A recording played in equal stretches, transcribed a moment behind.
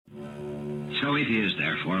So it is,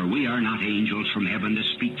 therefore, we are not angels from heaven to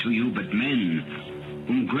speak to you, but men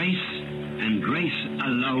whom grace and grace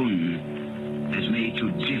alone has made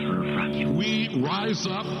to differ from you. We rise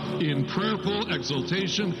up in prayerful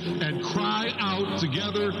exultation and cry out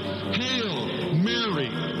together, Hail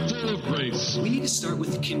Mary, full of grace. We need to start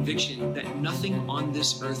with the conviction that nothing on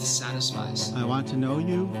this earth satisfies. I want to know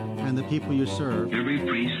you and the people you serve. Every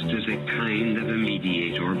priest is a kind of a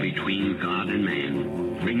mediator between God and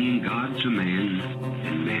man, bringing God to man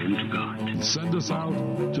and man to God. Send us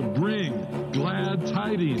out to bring glad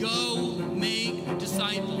tidings. Go make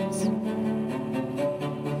disciples.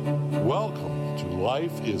 Welcome to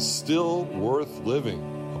Life is Still Worth Living,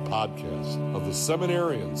 a podcast of the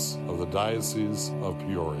seminarians of the Diocese of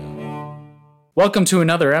Peoria. Welcome to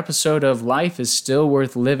another episode of Life is Still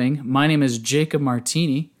Worth Living. My name is Jacob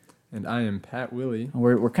Martini. And I am Pat Willie.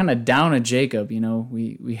 We're kind of down a Jacob, you know.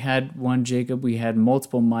 We had one Jacob, we had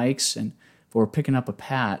multiple mics, and if we're picking up a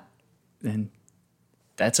Pat, then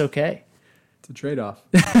that's okay. It's a trade-off.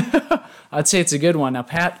 I'd say it's a good one. Now,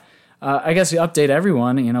 Pat, I guess we update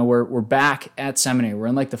everyone. You know, we're back at seminary. We're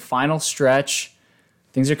in like the final stretch.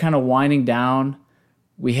 Things are kind of winding down.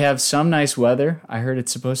 We have some nice weather. I heard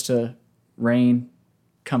it's supposed to rain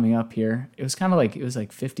coming up here. It was kind of like, it was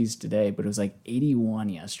like 50s today, but it was like 81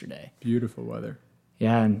 yesterday. Beautiful weather.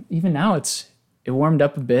 Yeah, and even now it warmed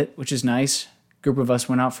up a bit, which is nice. A group of us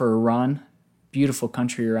went out for a run. Beautiful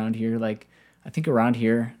country around here. Like, I think around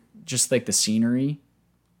here, just like the scenery,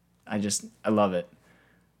 I love it.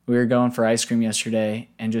 We were going for ice cream yesterday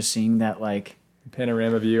and just seeing that, like,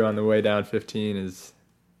 Panorama view on the way down 15 is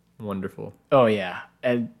wonderful. Oh yeah,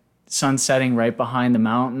 and sun setting right behind the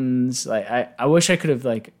mountains. Like, I wish I could have,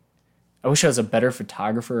 like, I wish I was a better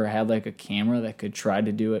photographer or had like a camera that could try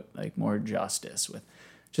to do it like more justice with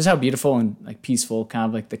just how beautiful and like peaceful kind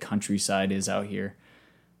of like the countryside is out here.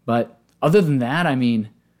 But other than that, I mean,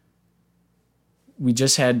 we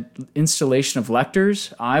just had installation of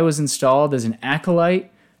lectors. I was installed as an acolyte.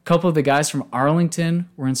 A couple of the guys from Arlington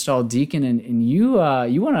were installed deacon, and you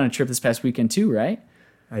went on a trip this past weekend too, right?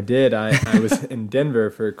 I did. I was in Denver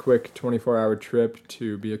for a quick 24-hour trip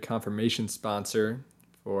to be a confirmation sponsor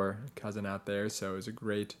for a cousin out there. So it was a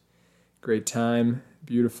great time.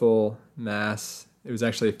 Beautiful mass. It was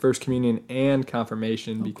actually First Communion and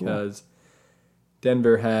confirmation because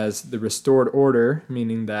Denver has the restored order,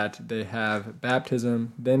 meaning that they have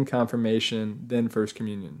baptism, then confirmation, then First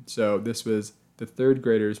Communion. So this was the third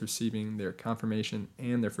graders receiving their confirmation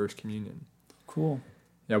and their First Communion. Cool.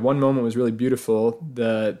 Yeah, one moment was really beautiful.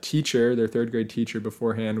 The teacher, their third grade teacher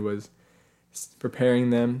beforehand, was preparing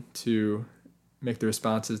them to make the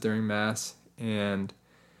responses during Mass. And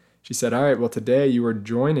she said, all right, well, today you are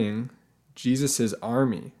joining Jesus'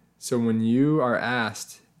 army. So when you are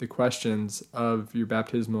asked the questions of your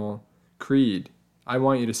baptismal creed, I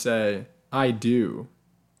want you to say, I do,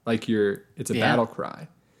 like it's a battle cry.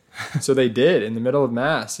 So they did in the middle of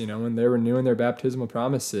Mass, you know, when they were renewing their baptismal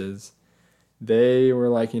promises. They were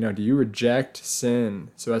like, you know, do you reject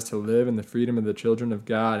sin so as to live in the freedom of the children of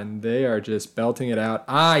God? And they are just belting it out.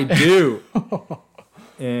 I do.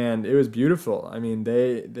 And it was beautiful. I mean,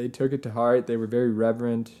 they took it to heart. They were very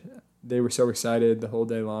reverent. They were so excited the whole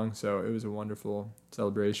day long. So it was a wonderful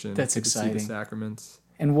celebration. That's exciting. To see the sacraments.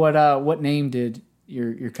 And what name did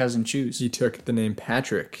your cousin choose? He took the name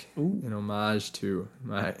Patrick in homage to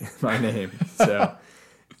my name. So.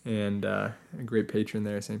 And a great patron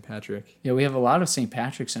there, St. Patrick. Yeah, we have a lot of St.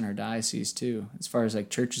 Patrick's in our diocese, too, as far as, like,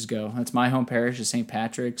 churches go. That's my home parish is St.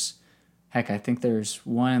 Patrick's. Heck, I think there's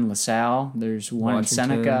one in LaSalle. There's one in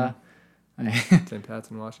Seneca. St. Pat's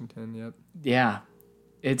in Washington, yep. Yeah,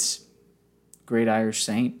 it's great Irish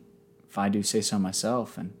saint, if I do say so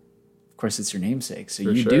myself. And, of course, it's your namesake, so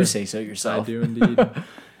you do say so yourself. I do indeed.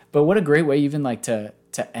 But what a great way even, like, to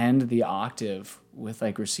end the octave with,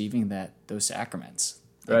 like, receiving those sacraments.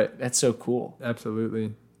 Right. That's so cool.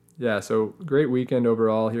 Absolutely. Yeah, so great weekend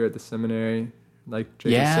overall here at the seminary. Like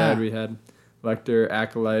Jacob said, we had lector,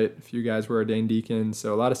 acolyte, a few guys were ordained deacons,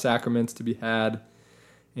 so a lot of sacraments to be had.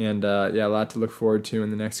 And a lot to look forward to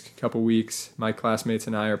in the next couple weeks. My classmates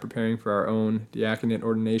and I are preparing for our own diaconate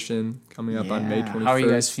ordination coming up on May 21st. How are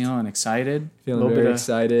you guys feeling? Excited? Feeling very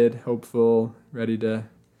excited, hopeful, ready to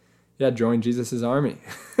join Jesus' army.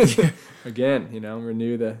 Again, you know,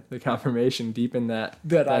 renew the confirmation, deepen that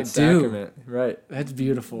sacrament. Right. That's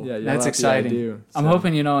beautiful. Yeah, that's exciting. I'm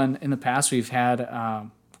hoping, you know, in the past we've had,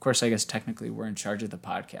 of course, I guess technically we're in charge of the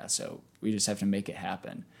podcast, so we just have to make it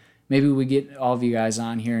happen. Maybe we get all of you guys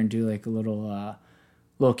on here and do like a little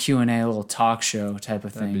Q&A, a little talk show type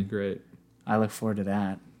of thing. That'd be great. I look forward to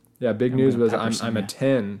that. Yeah, big news was I'm a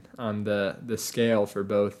 10 on the scale for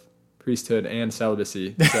both priesthood and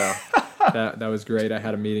celibacy. So that was great. I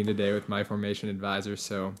had a meeting today with my formation advisor.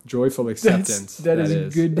 So joyful acceptance. That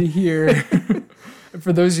is good to hear.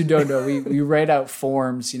 For those who don't know, we write out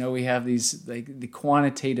forms. We have these, like, the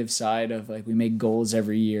quantitative side of, like, we make goals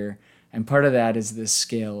every year. And part of that is this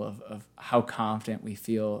scale of how confident we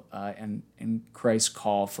feel in Christ's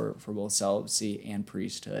call for both celibacy and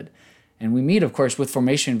priesthood. And we meet, of course, with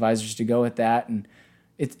formation advisors to go with that. And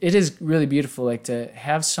it is really beautiful, like, to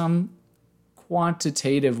have some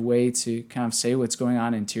quantitative way to kind of say what's going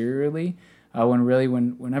on interiorly.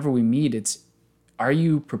 Whenever we meet, it's, are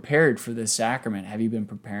you prepared for this sacrament? Have you been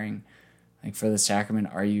preparing, like, for the sacrament?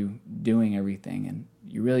 Are you doing everything? And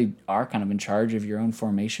you really are kind of in charge of your own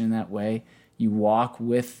formation in that way. You walk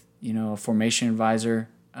with, a formation advisor.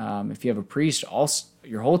 If you have a priest,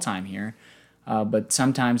 your whole time here. But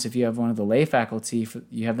sometimes if you have one of the lay faculty,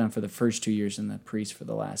 you have them for the first 2 years and the priest for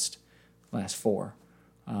the last 4.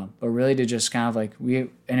 But really to just kind of, like,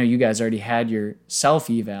 I know you guys already had your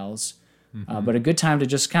self-evals, but a good time to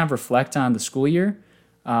just kind of reflect on the school year,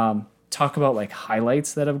 talk about, like,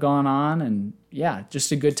 highlights that have gone on, and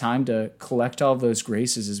just a good time to collect all of those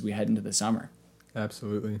graces as we head into the summer.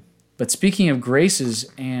 Absolutely. But speaking of graces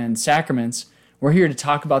and sacraments, we're here to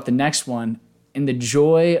talk about the next one, in the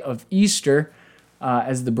joy of Easter,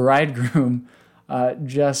 as the bridegroom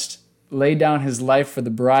just laid down his life for the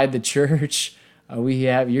bride, the church.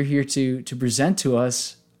 You're here to present to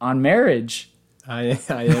us on marriage. I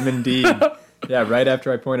am indeed. Yeah, right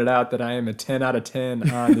after I pointed out that I am a 10 out of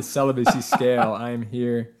 10 on the celibacy scale, I am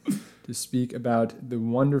here to speak about the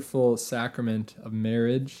wonderful sacrament of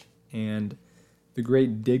marriage and the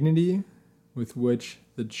great dignity with which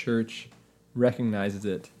the church recognizes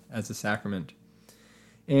it as a sacrament.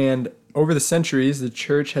 And over the centuries, the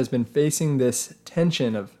church has been facing this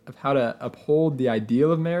tension of how to uphold the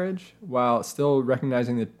ideal of marriage while still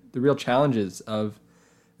recognizing the real challenges of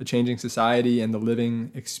the changing society and the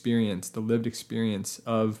lived experience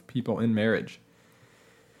of people in marriage.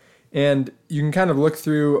 And you can kind of look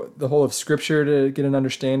through the whole of Scripture to get an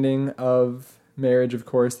understanding of marriage, of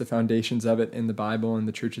course, the foundations of it in the Bible and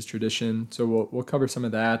the church's tradition. So we'll cover some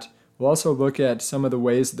of that. We'll also look at some of the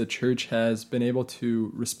ways that the church has been able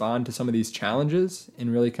to respond to some of these challenges in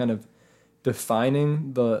really kind of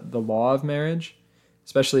defining the law of marriage,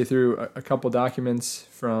 especially through a couple documents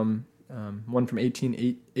from one from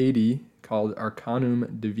 1880 called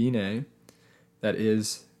Arcanum Divinae, that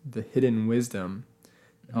is the hidden wisdom.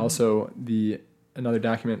 Also, another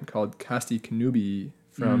document called Casti Connubii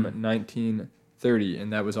from 1930,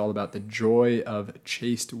 and that was all about the joy of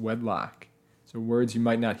chaste wedlock. So words you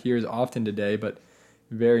might not hear as often today, but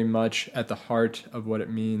very much at the heart of what it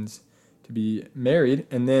means to be married.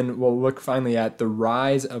 And then we'll look finally at the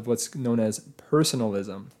rise of what's known as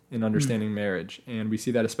personalism in understanding marriage. And we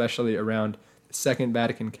see that especially around the Second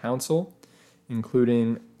Vatican Council,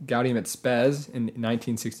 including Gaudium et Spes in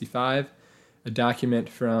 1965, a document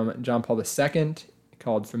from John Paul II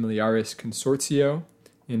called Familiaris Consortio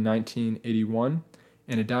in 1981,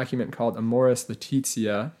 and a document called Amoris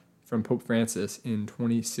Laetitia from Pope Francis in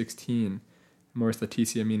 2016. Amoris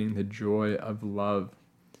Laetitia meaning the joy of love.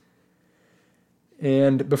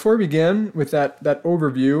 And before we begin with that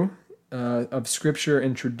overview of Scripture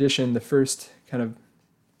and tradition, the first kind of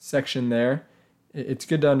section there, it's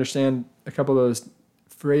good to understand a couple of those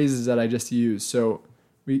phrases that I just used. So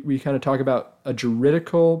we kind of talk about a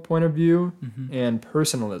juridical point of view and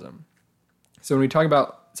personalism. So when we talk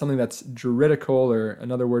about something that's juridical, or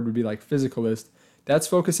another word would be like physicalist, that's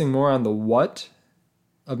focusing more on the what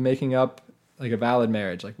of making up like a valid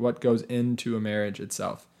marriage, like what goes into a marriage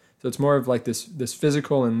itself. So it's more of like this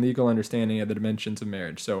physical and legal understanding of the dimensions of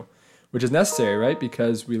marriage. So, which is necessary, right?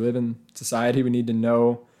 Because we live in society, we need to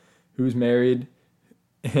know who's married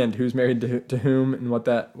and who's married to whom and what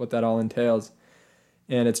that all entails.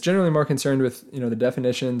 And it's generally more concerned with, the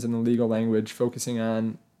definitions and the legal language, focusing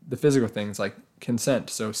on the physical things like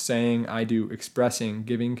consent. So saying I do, expressing,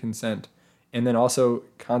 giving consent, and then also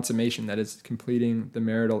consummation, that is completing the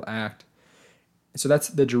marital act. So that's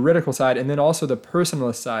the juridical side. And then also the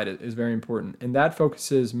personalist side is very important. And that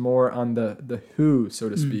focuses more on the who, so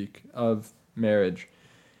to speak, of marriage.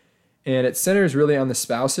 And it centers really on the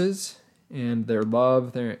spouses and their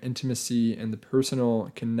love, their intimacy, and the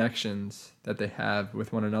personal connections that they have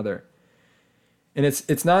with one another. And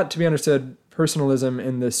it's not to be understood personalism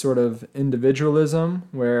in this sort of individualism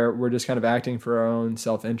where we're just kind of acting for our own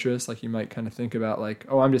self-interest, like you might kind of think about like,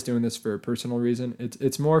 oh, I'm just doing this for a personal reason.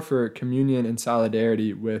 It's more for communion and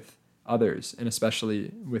solidarity with others, and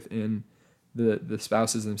especially within the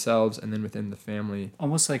spouses themselves and then within the family.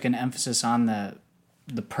 Almost like an emphasis on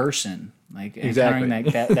the person, like Exactly.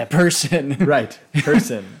 encountering that person. Right.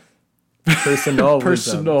 Personal wisdom.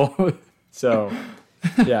 Personal. So,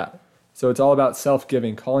 yeah. So it's all about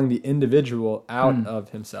self-giving, calling the individual out of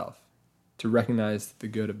himself to recognize the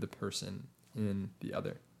good of the person in the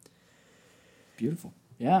other. Beautiful.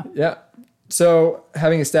 Yeah. Yeah. So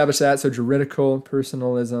having established that, so juridical,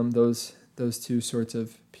 personalism, those two sorts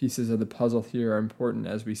of pieces of the puzzle here are important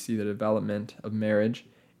as we see the development of marriage.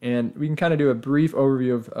 And we can kind of do a brief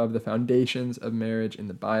overview of the foundations of marriage in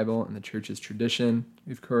the Bible and the church's tradition.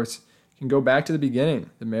 We, of course, can go back to the beginning,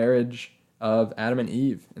 the marriage of Adam and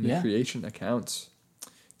Eve and the creation accounts.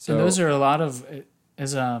 So and those are a lot of,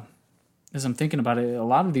 as I'm thinking about it, a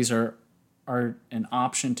lot of these are an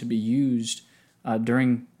option to be used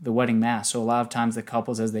during the wedding mass. So a lot of times the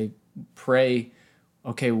couples, as they pray,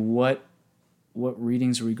 okay, what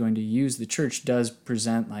readings are we going to use? The church does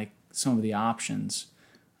present like some of the options.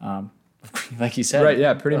 Like you said. Right,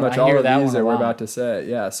 yeah, pretty much all of these that we're about to say.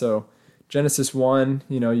 Yeah, so Genesis 1,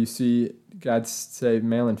 you see God say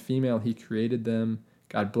male and female, he created them.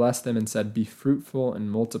 God blessed them and said, be fruitful and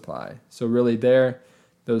multiply. So really there,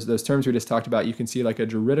 those terms we just talked about, you can see like a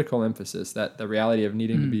juridical emphasis, that the reality of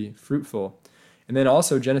needing to be fruitful. And then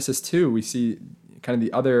also Genesis 2, we see kind of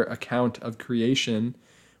the other account of creation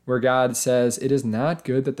where God says, it is not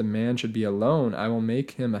good that the man should be alone. I will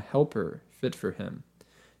make him a helper fit for him.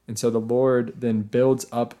 And so the Lord then builds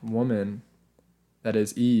up woman, that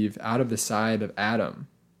is Eve, out of the side of Adam.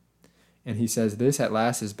 And he says, this at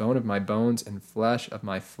last is bone of my bones and flesh of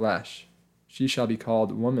my flesh. She shall be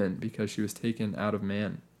called woman because she was taken out of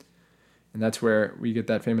man. And that's where we get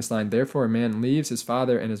that famous line, therefore a man leaves his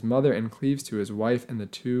father and his mother and cleaves to his wife, and the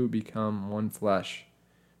two become one flesh.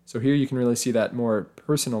 So here you can really see that more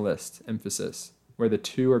personalist emphasis, where the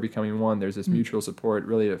two are becoming one. There's this mutual support,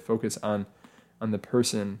 really to focus on the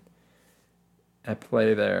person at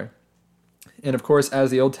play there. And of course,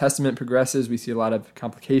 as the Old Testament progresses, we see a lot of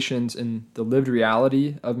complications in the lived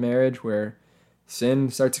reality of marriage where sin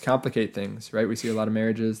starts to complicate things, right? We see a lot of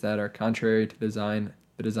marriages that are contrary to the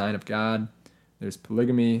design of God. There's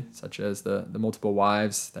polygamy, such as the multiple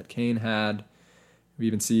wives that Cain had. We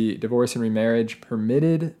even see divorce and remarriage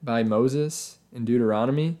permitted by Moses in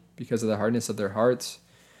Deuteronomy because of the hardness of their hearts.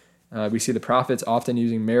 We see the prophets often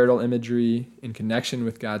using marital imagery in connection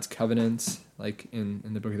with God's covenants, like in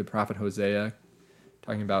the book of the prophet Hosea,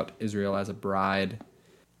 talking about Israel as a bride.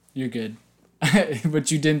 You're good.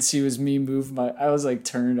 What you didn't see was me move I was like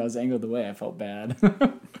turned, I was angled away. I felt bad.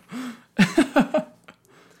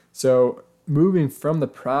 So moving from the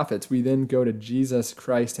prophets, we then go to Jesus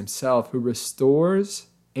Christ himself, who restores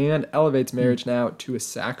and elevates marriage now to a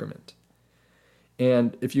sacrament.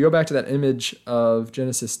 And if you go back to that image of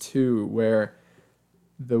Genesis 2, where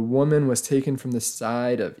the woman was taken from the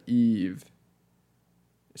side of Eve,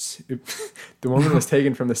 the woman was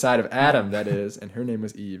taken from the side of Adam, that is, and her name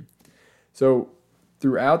was Eve. So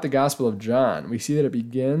throughout the Gospel of John, we see that it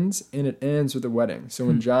begins and it ends with a wedding. So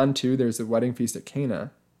in John 2, there's the wedding feast at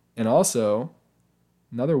Cana, and also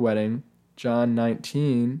another wedding, John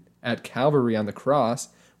 19, at Calvary on the cross,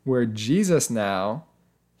 where Jesus now,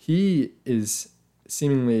 he is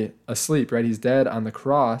seemingly asleep, right? He's dead on the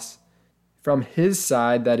cross. From his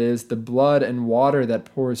side, that is, the blood and water that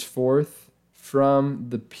pours forth from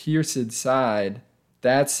the pierced side,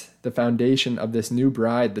 that's the foundation of this new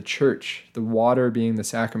bride, the church, the water being the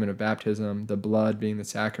sacrament of baptism, the blood being the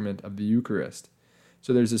sacrament of the Eucharist.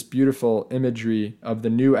 So there's this beautiful imagery of the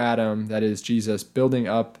new Adam, that is Jesus, building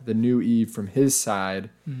up the new Eve from his side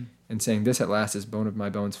and saying, this at last is bone of my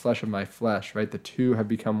bones, flesh of my flesh, right? The two have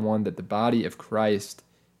become one, that the body of Christ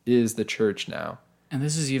is the church now. And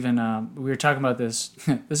this is even, we were talking about this,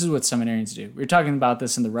 this is what seminarians do. We were talking about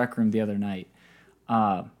this in the rec room the other night.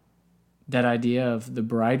 That idea of the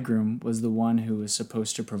bridegroom was the one who was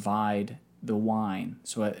supposed to provide the wine.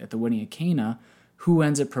 So at the wedding at Cana, who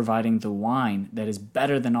ends up providing the wine that is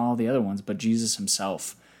better than all the other ones but Jesus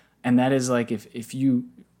himself? And that is like, if you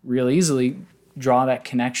real easily draw that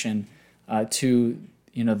connection to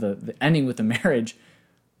the ending with the marriage,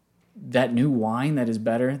 that new wine that is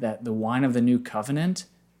better, that the wine of the new covenant,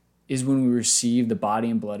 is when we receive the body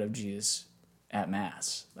and blood of Jesus at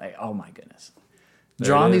Mass. Like, oh my goodness.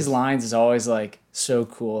 Drawing these lines is always like so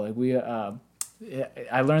cool. Like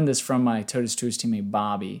I learned this from my Totus Tuus teammate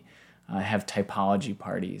Bobby. I have typology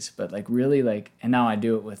parties, but like really like, and now I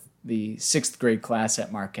do it with the 6th grade class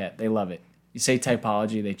at Marquette. They love it. You say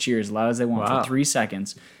typology, they cheer as loud as they want for 3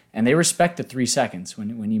 seconds, and they respect the 3 seconds.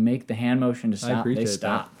 When you make the hand motion to stop, they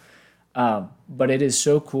stop. But it is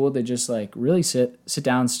so cool to just like really sit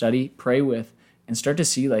down, study, pray with, and start to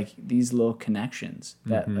see like these little connections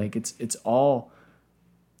that like it's all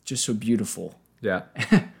just so beautiful, Yeah.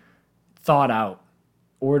 thought out,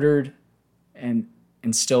 ordered, and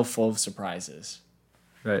still full of surprises.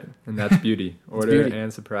 Right. And that's beauty. Order beauty.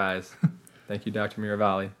 and surprise. Thank you, Dr.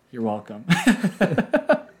 Miravalli. You're welcome.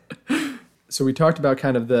 So we talked about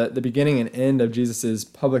kind of the beginning and end of Jesus's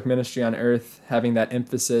public ministry on earth, having that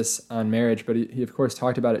emphasis on marriage, but he of course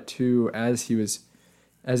talked about it too as he was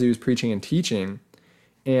preaching and teaching.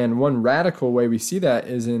 And one radical way we see that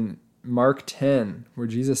is in Mark 10, where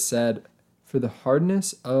Jesus said, "For the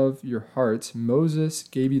hardness of your hearts, Moses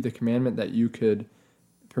gave you the commandment that you could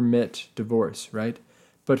permit divorce," right?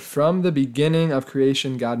 "But from the beginning of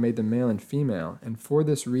creation, God made them male and female. And for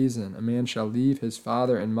this reason, a man shall leave his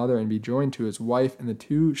father and mother and be joined to his wife, and the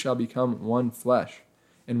two shall become one flesh.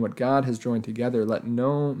 And what God has joined together, let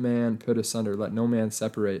no man put asunder, let no man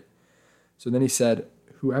separate." So then he said,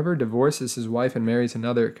 "Whoever divorces his wife and marries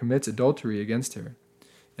another commits adultery against her.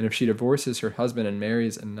 And if she divorces her husband and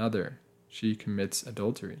marries another, she commits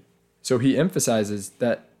adultery." So he emphasizes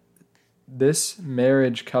that this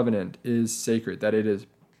marriage covenant is sacred, that it is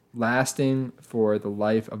lasting for the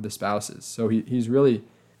life of the spouses. So he's really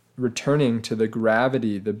returning to the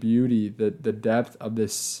gravity, the beauty, the depth of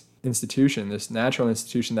this institution, this natural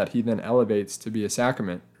institution that he then elevates to be a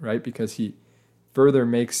sacrament, right? Because he further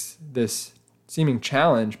makes this seeming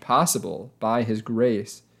challenge possible by his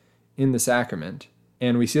grace in the sacrament.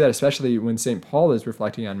 And we see that especially when St. Paul is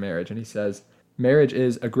reflecting on marriage, and he says, marriage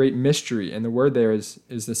is a great mystery, and the word there is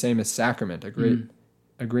the same as sacrament, a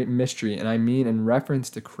great mystery, and I mean in reference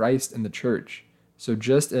to Christ and the church. So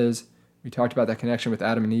just as we talked about that connection with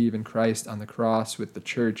Adam and Eve and Christ on the cross with the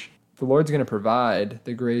church, the Lord's going to provide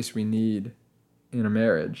the grace we need in a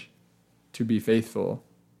marriage to be faithful,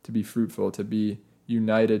 to be fruitful, to be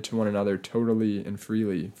united to one another totally and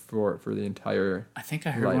freely for the entire I think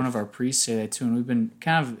I heard life. one of our priests say that too, and we've been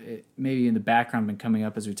kind of maybe in the background been coming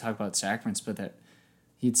up as we talk about sacraments, but that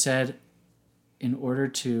he'd said in order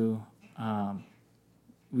to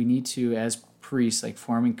we need to, as priests, like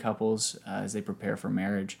forming couples as they prepare for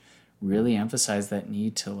marriage, really emphasize that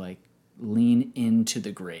need to like lean into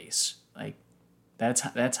the grace. Like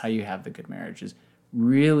that's how you have the good marriage, is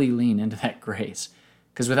really lean into that grace.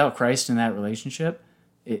 Because without Christ in that relationship,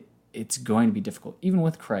 it's going to be difficult. Even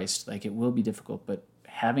with Christ, like it will be difficult. But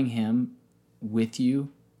having him with you,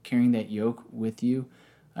 carrying that yoke with you,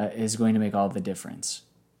 is going to make all the difference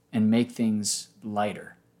and make things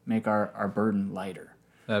lighter, make our burden lighter.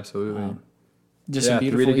 Absolutely. Just Yeah,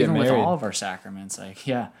 beautiful, to get even with married. all of our sacraments. Like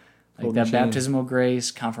Holding that chain. baptismal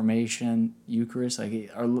grace, confirmation, Eucharist.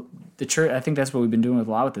 Like the church, I think that's what we've been doing with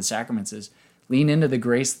a lot with the sacraments is lean into the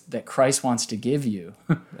grace that Christ wants to give you.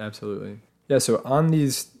 Absolutely. Yeah, so on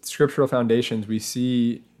these scriptural foundations, we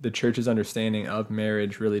see the church's understanding of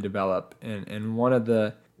marriage really develop. And one of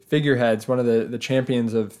the figureheads, one of the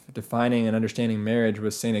champions of defining and understanding marriage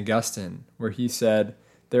was St. Augustine, where he said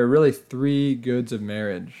there are really three goods of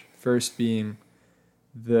marriage. First being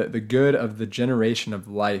the good of the generation of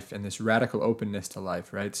life and this radical openness to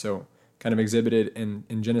life, right? So kind of exhibited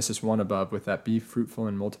in Genesis 1 above with that be fruitful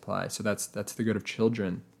and multiply. So that's the good of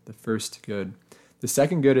children, the first good. The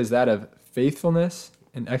second good is that of faithfulness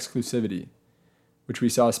and exclusivity, which we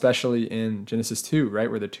saw especially in Genesis 2, right,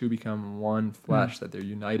 where the two become one flesh, that they're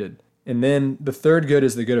united. And then the third good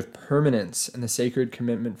is the good of permanence and the sacred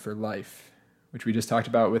commitment for life, which we just talked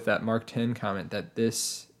about with that Mark 10 comment, that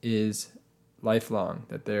this is lifelong,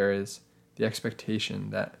 that there is the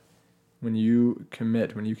expectation that when you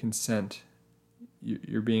commit, when you consent,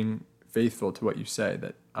 you're being faithful to what you say,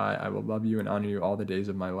 that I will love you and honor you all the days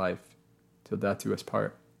of my life, till death do us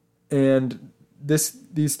part. And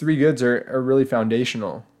these three goods are really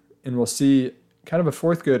foundational. And we'll see kind of a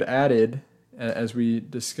fourth good added as we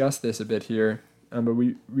discuss this a bit here. But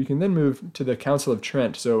we can then move to the Council of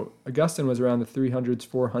Trent. So Augustine was around the 300s,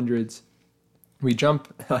 400s. We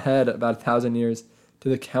jump ahead about 1,000 years to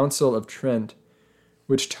the Council of Trent,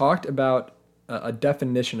 which talked about a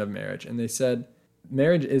definition of marriage. And they said,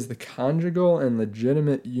 marriage is the conjugal and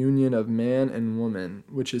legitimate union of man and woman,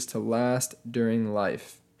 which is to last during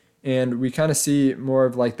life. And we kind of see more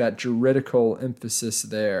of like that juridical emphasis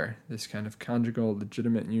there, this kind of conjugal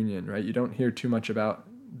legitimate union, right? You don't hear too much about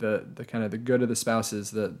the kind of the good of the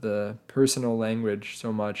spouses, the personal language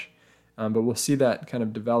so much, but we'll see that kind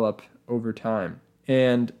of develop over time.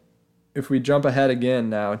 And if we jump ahead again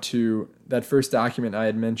now to that first document I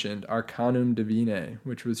had mentioned, Arcanum Divinae,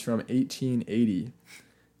 which was from 1880,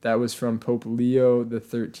 that was from Pope Leo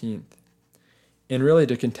XIII. And really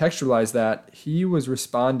to contextualize that, he was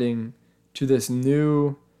responding to this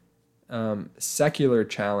new secular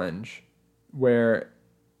challenge where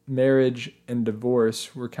marriage and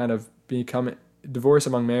divorce were kind of becoming divorce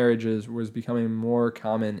among marriages was becoming more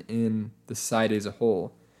common in the society as a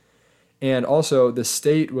whole. And also the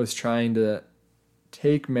state was trying to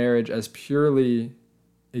take marriage as purely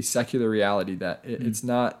a secular reality, that it's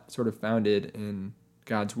not sort of founded in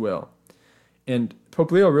God's will. And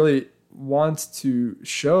Pope Leo really wants to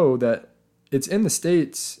show that it's in the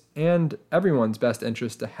state's and everyone's best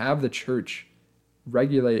interest to have the church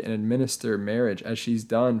regulate and administer marriage as she's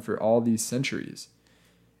done for all these centuries.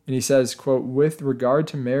 And he says, quote, "With regard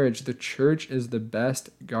to marriage, the church is the best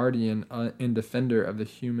guardian and defender of the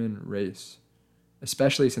human race,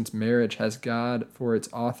 especially since marriage has God for its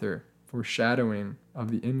author, foreshadowing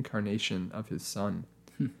of the incarnation of his Son."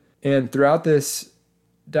 And throughout this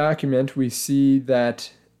document, we see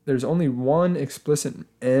that there's only one explicit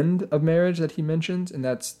end of marriage that he mentions, and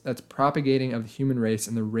that's propagating of the human race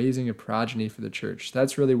and the raising of progeny for the church.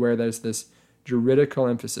 That's really where there's this juridical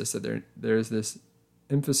emphasis, that there's this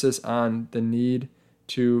emphasis on the need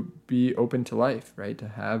to be open to life, right? To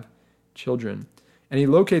have children. And he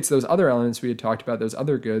locates those other elements we had talked about, those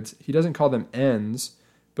other goods. He doesn't call them ends,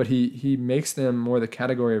 but he makes them more the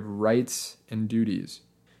category of rights and duties.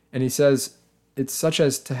 And he says, it's such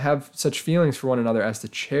as to have such feelings for one another as to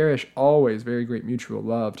cherish always very great mutual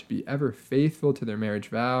love, to be ever faithful to their marriage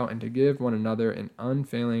vow, and to give one another an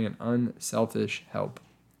unfailing and unselfish help.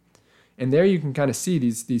 And there you can kind of see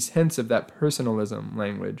these hints of that personalism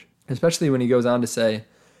language, especially when he goes on to say,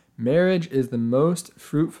 "Marriage is the most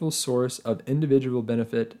fruitful source of individual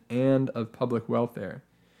benefit and of public welfare."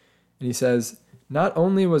 And he says, "Not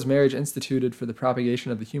only was marriage instituted for the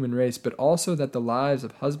propagation of the human race, but also that the lives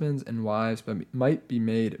of husbands and wives might be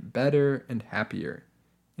made better and happier."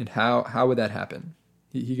 And how would that happen?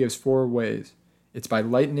 He gives 4 ways. It's by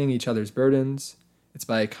lightening each other's burdens. It's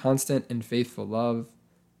by a constant and faithful love,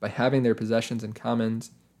 by having their possessions in common,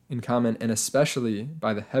 and especially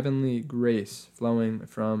by the heavenly grace flowing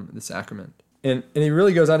from the sacrament. And he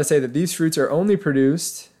really goes on to say that these fruits are only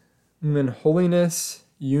produced when holiness,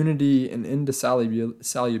 unity, and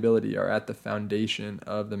indissolubility are at the foundation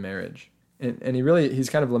of the marriage. And he's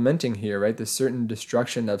kind of lamenting here, right, this certain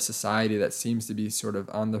destruction of society that seems to be sort of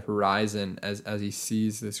on the horizon as he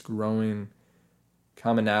sees this growing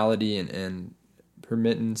commonality and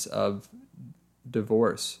permittance of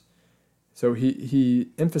divorce. So he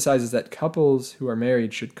emphasizes that couples who are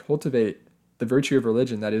married should cultivate the virtue of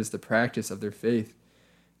religion, that is, the practice of their faith,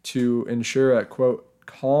 to ensure a, quote,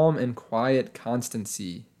 "calm and quiet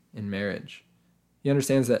constancy in marriage." He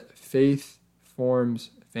understands that faith forms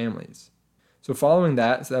families. So following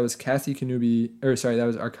that, so that was that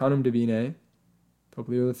was Arcanum Divinae, Pope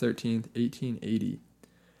Leo XIII, 1880.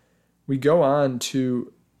 We go on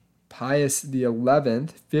to Pius XI,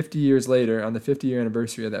 50 years later, on the 50-year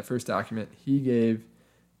anniversary of that first document. He gave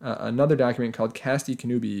another document called Casti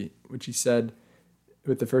Connubii, which he said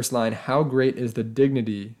with the first line, "How great is the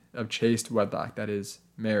dignity of chaste wedlock," that is,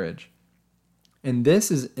 marriage. And this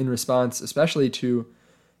is in response especially to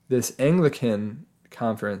this Anglican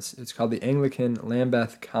conference. It's called the Anglican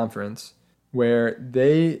Lambeth Conference, where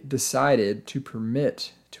they decided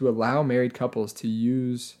to allow married couples to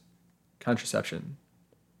use contraception.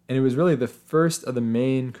 And it was really the first of the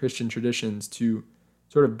main Christian traditions to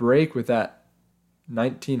sort of break with that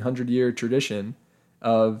 1900-year tradition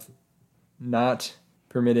of not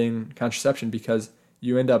permitting contraception, because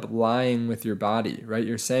you end up lying with your body, right?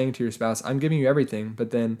 You're saying to your spouse, "I'm giving you everything,"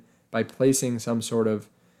 but then by placing some sort of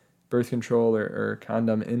birth control or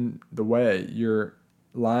condom in the way, you're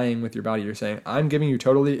lying with your body. You're saying, "I'm giving you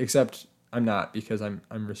totally, except I'm not, because I'm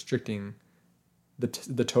restricting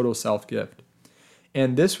the total self-gift."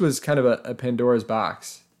 And this was kind of a Pandora's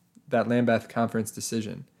box, that Lambeth Conference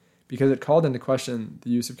decision, because it called into question the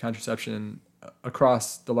use of contraception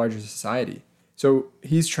across the larger society. So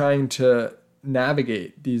he's trying to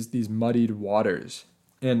navigate these muddied waters.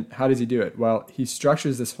 And how does he do it? Well, he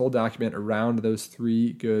structures this whole document around those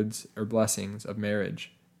 3 goods or blessings of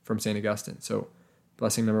marriage from St. Augustine. So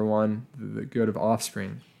blessing number 1, the good of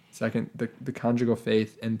offspring. Second, the conjugal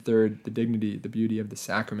faith. And third, the dignity, the beauty of the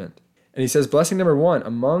sacrament. And he says, blessing number 1,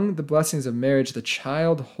 among the blessings of marriage, the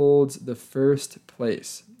child holds the first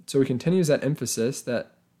place. So he continues that emphasis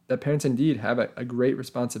that parents indeed have a great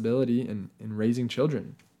responsibility in raising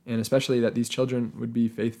children, and especially that these children would be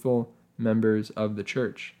faithful members of the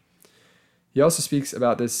church. He also speaks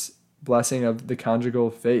about this blessing of the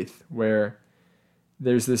conjugal faith, where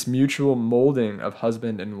there's this mutual molding of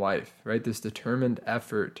husband and wife, right? This determined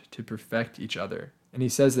effort to perfect each other. And he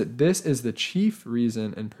says that this is the chief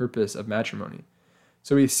reason and purpose of matrimony.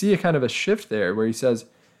 So we see a kind of a shift there where he says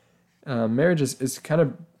marriage is kind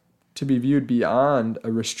of to be viewed beyond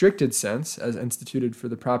a restricted sense as instituted for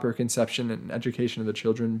the proper conception and education of the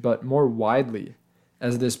children, but more widely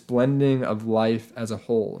as this blending of life as a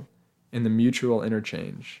whole and the mutual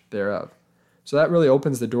interchange thereof. So that really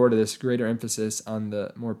opens the door to this greater emphasis on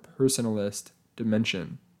the more personalist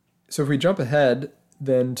dimension. So if we jump ahead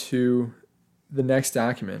then to the next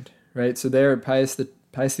document, right? So there, Pius XI,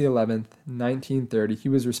 1930, he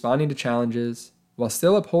was responding to challenges while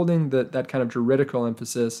still upholding that kind of juridical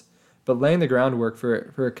emphasis, but laying the groundwork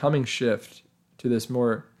for a coming shift to this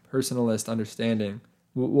more personalist understanding.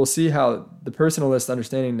 We'll see how the personalist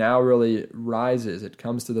understanding now really rises. It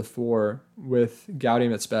comes to the fore with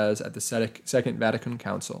Gaudium et Spes at the Second Vatican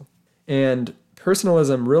Council. And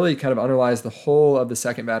personalism really kind of underlies the whole of the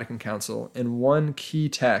Second Vatican Council. And one key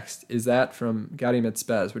text is that from Gaudium et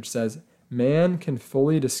Spes, which says, "Man can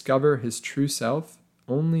fully discover his true self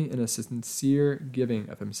only in a sincere giving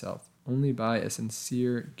of himself, only by a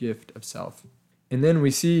sincere gift of self." And then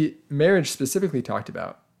we see marriage specifically talked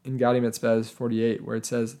about in Gaudium et Spes 48, where it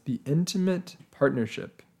says, "The intimate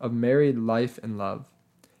partnership of married life and love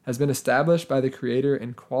has been established by the Creator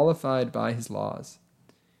and qualified by his laws.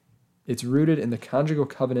 It's rooted in the conjugal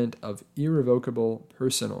covenant of irrevocable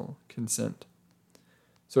personal consent."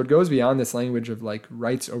 So it goes beyond this language of like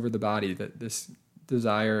rights over the body, that this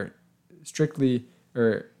desire strictly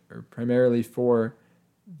or primarily for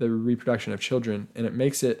the reproduction of children, and it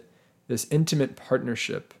makes it this intimate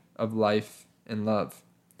partnership of life and love.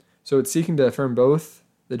 So it's seeking to affirm both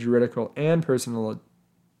the juridical and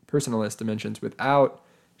personalist dimensions without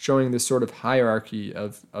showing this sort of hierarchy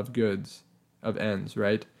of goods, of ends,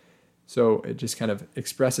 right? So it just kind of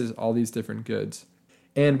expresses all these different goods.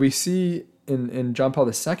 And we see in John Paul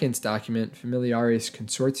II's document, Familiaris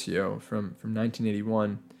Consortio from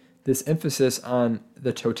 1981, this emphasis on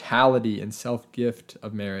the totality and self-gift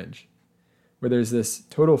of marriage, where there's this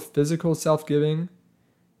total physical self-giving,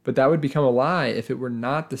 but that would become a lie if it were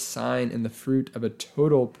not the sign and the fruit of a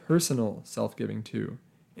total personal self-giving too,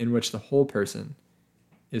 in which the whole person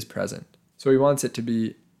is present. So he wants it to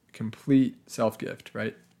be complete self-gift,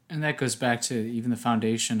 right? And that goes back to even the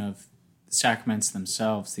foundation of the sacraments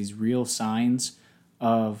themselves, these real signs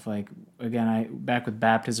of, like, again, back with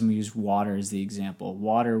baptism, we used water as the example.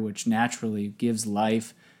 Water, which naturally gives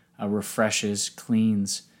life, refreshes,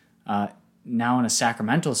 cleans. Now in a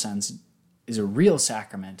sacramental sense, is a real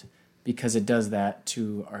sacrament because it does that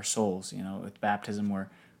to our souls. You know, with baptism,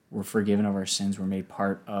 we're forgiven of our sins. We're made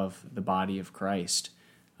part of the body of Christ.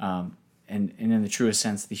 And in the truest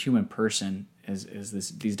sense, the human person, as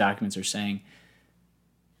these documents are saying,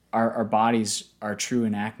 our bodies are true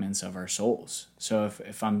enactments of our souls. So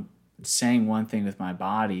if I'm saying one thing with my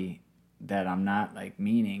body that I'm not like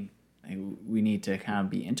meaning, like, we need to kind of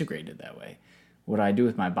be integrated that way. What I do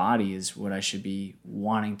with my body is what I should be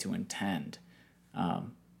wanting to intend,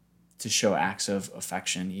 to show acts of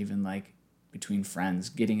affection, even like between friends,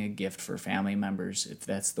 getting a gift for family members, if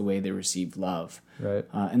that's the way they receive love. Right.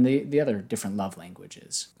 And the other different love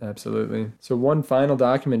languages. Absolutely. So one final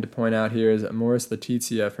document to point out here is Amoris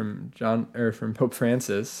Laetitia from Pope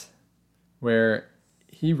Francis, where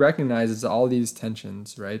he recognizes all these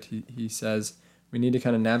tensions, right? He says we need to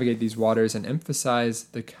kind of navigate these waters and emphasize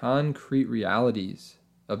the concrete realities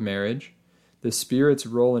of marriage, the Spirit's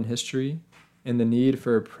role in history, and the need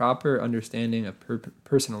for a proper understanding of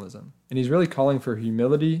personalism. And he's really calling for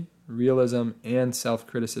humility, realism, and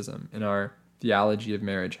self-criticism in our theology of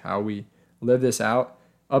marriage, how we live this out,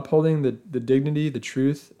 upholding the dignity, the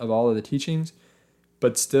truth of all of the teachings,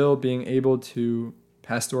 but still being able to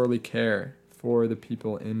pastorally care for the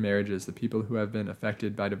people in marriages, the people who have been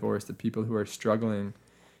affected by divorce, the people who are struggling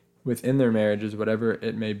within their marriages, whatever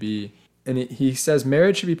it may be. And he says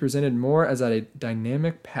marriage should be presented more as a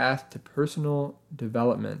dynamic path to personal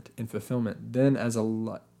development and fulfillment than as a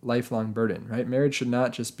lifelong burden, right? Marriage should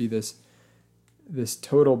not just be this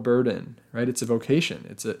total burden, right? It's a vocation.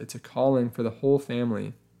 It's a calling for the whole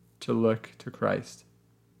family to look to Christ.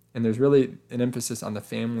 And there's really an emphasis on the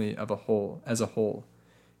family as a whole.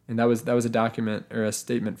 And that was a document or a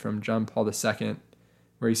statement from John Paul II,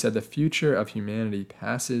 where he said the future of humanity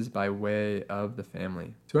passes by way of the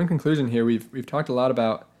family. So in conclusion here, we've talked a lot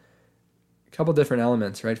about a couple different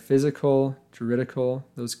elements, right? Physical, juridical,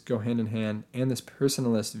 those go hand in hand, and this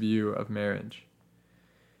personalist view of marriage.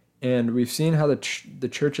 And we've seen how the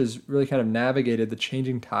church has really kind of navigated the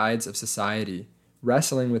changing tides of society,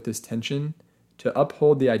 wrestling with this tension to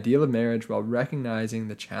uphold the ideal of marriage while recognizing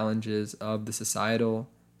the challenges of the societal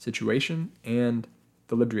situation and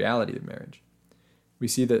the lived reality of marriage. We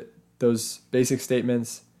see that those basic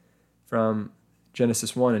statements from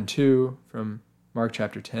Genesis 1 and 2, from Mark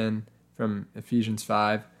chapter 10, from Ephesians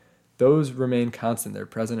 5, those remain constant. They're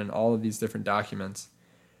present in all of these different documents.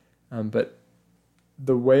 But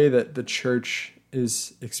the way that the church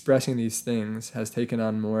is expressing these things has taken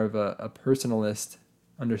on more of a personalist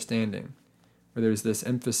understanding, where there's this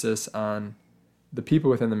emphasis on the people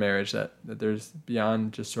within the marriage, that there's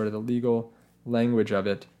beyond just sort of the legal language of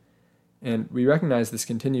it. And we recognize this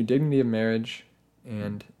continued dignity of marriage,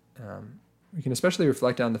 and we can especially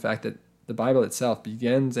reflect on the fact that the Bible itself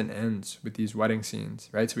begins and ends with these wedding scenes,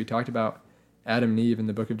 right? So we talked about Adam and Eve in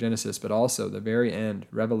the book of Genesis, but also the very end,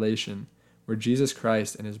 Revelation, where Jesus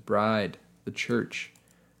Christ and his bride, the church,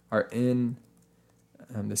 are in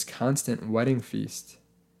this constant wedding feast.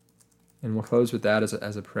 And we'll close with that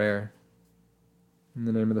as a prayer. In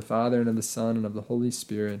the name of the Father, and of the Son, and of the Holy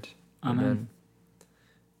Spirit. Amen.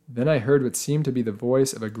 Then I heard what seemed to be the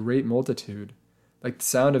voice of a great multitude, like the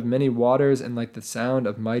sound of many waters and like the sound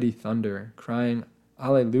of mighty thunder, crying,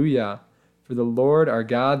 Alleluia! For the Lord our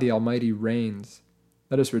God, the Almighty, reigns.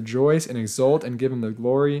 Let us rejoice and exult and give him the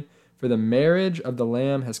glory, for the marriage of the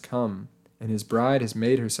Lamb has come, and his bride has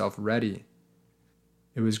made herself ready.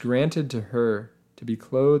 It was granted to her to be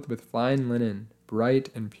clothed with fine linen, bright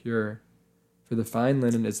and pure, for the fine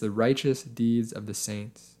linen is the righteous deeds of the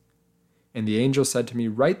saints. And the angel said to me,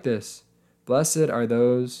 Write this, Blessed are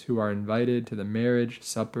those who are invited to the marriage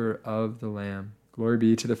supper of the Lamb. Glory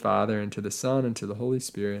be to the Father, and to the Son, and to the Holy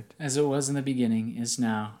Spirit. As it was in the beginning, is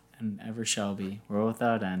now, and ever shall be, world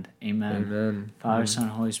without end. Amen. Amen. Father, Amen. Son,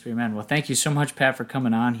 and Holy Spirit. Amen. Well, thank you so much, Pat, for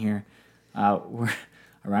coming on here.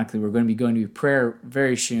 Ironically, we're going to be going to prayer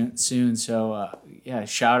very soon. So,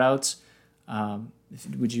 shout-outs.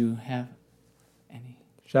 Would you have any?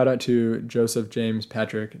 Shout out to Joseph James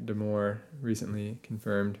Patrick DeMore, recently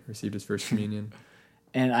confirmed, received his first communion.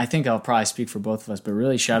 And I think I'll probably speak for both of us, but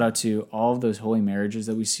really shout out to all of those holy marriages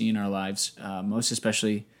that we see in our lives, most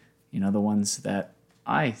especially, the ones that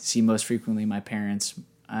I see most frequently, my parents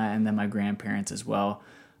and then my grandparents as well,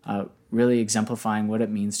 really exemplifying what it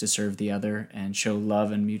means to serve the other and show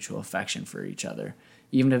love and mutual affection for each other.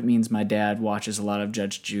 Even if it means my dad watches a lot of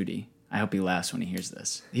Judge Judy. I hope he laughs when he hears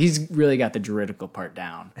this. He's really got the juridical part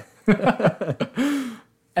down.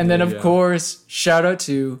 And then, of course, shout out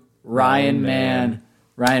to Ryan Mann.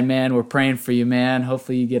 Ryan Mann, we're praying for you, man.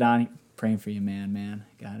 Hopefully you get on. Praying for you, man.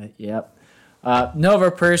 Got it. Yep. Know of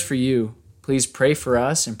our prayers for you. Please pray for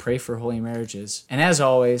us and pray for holy marriages. And as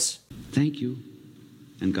always, thank you,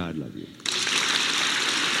 and God love you.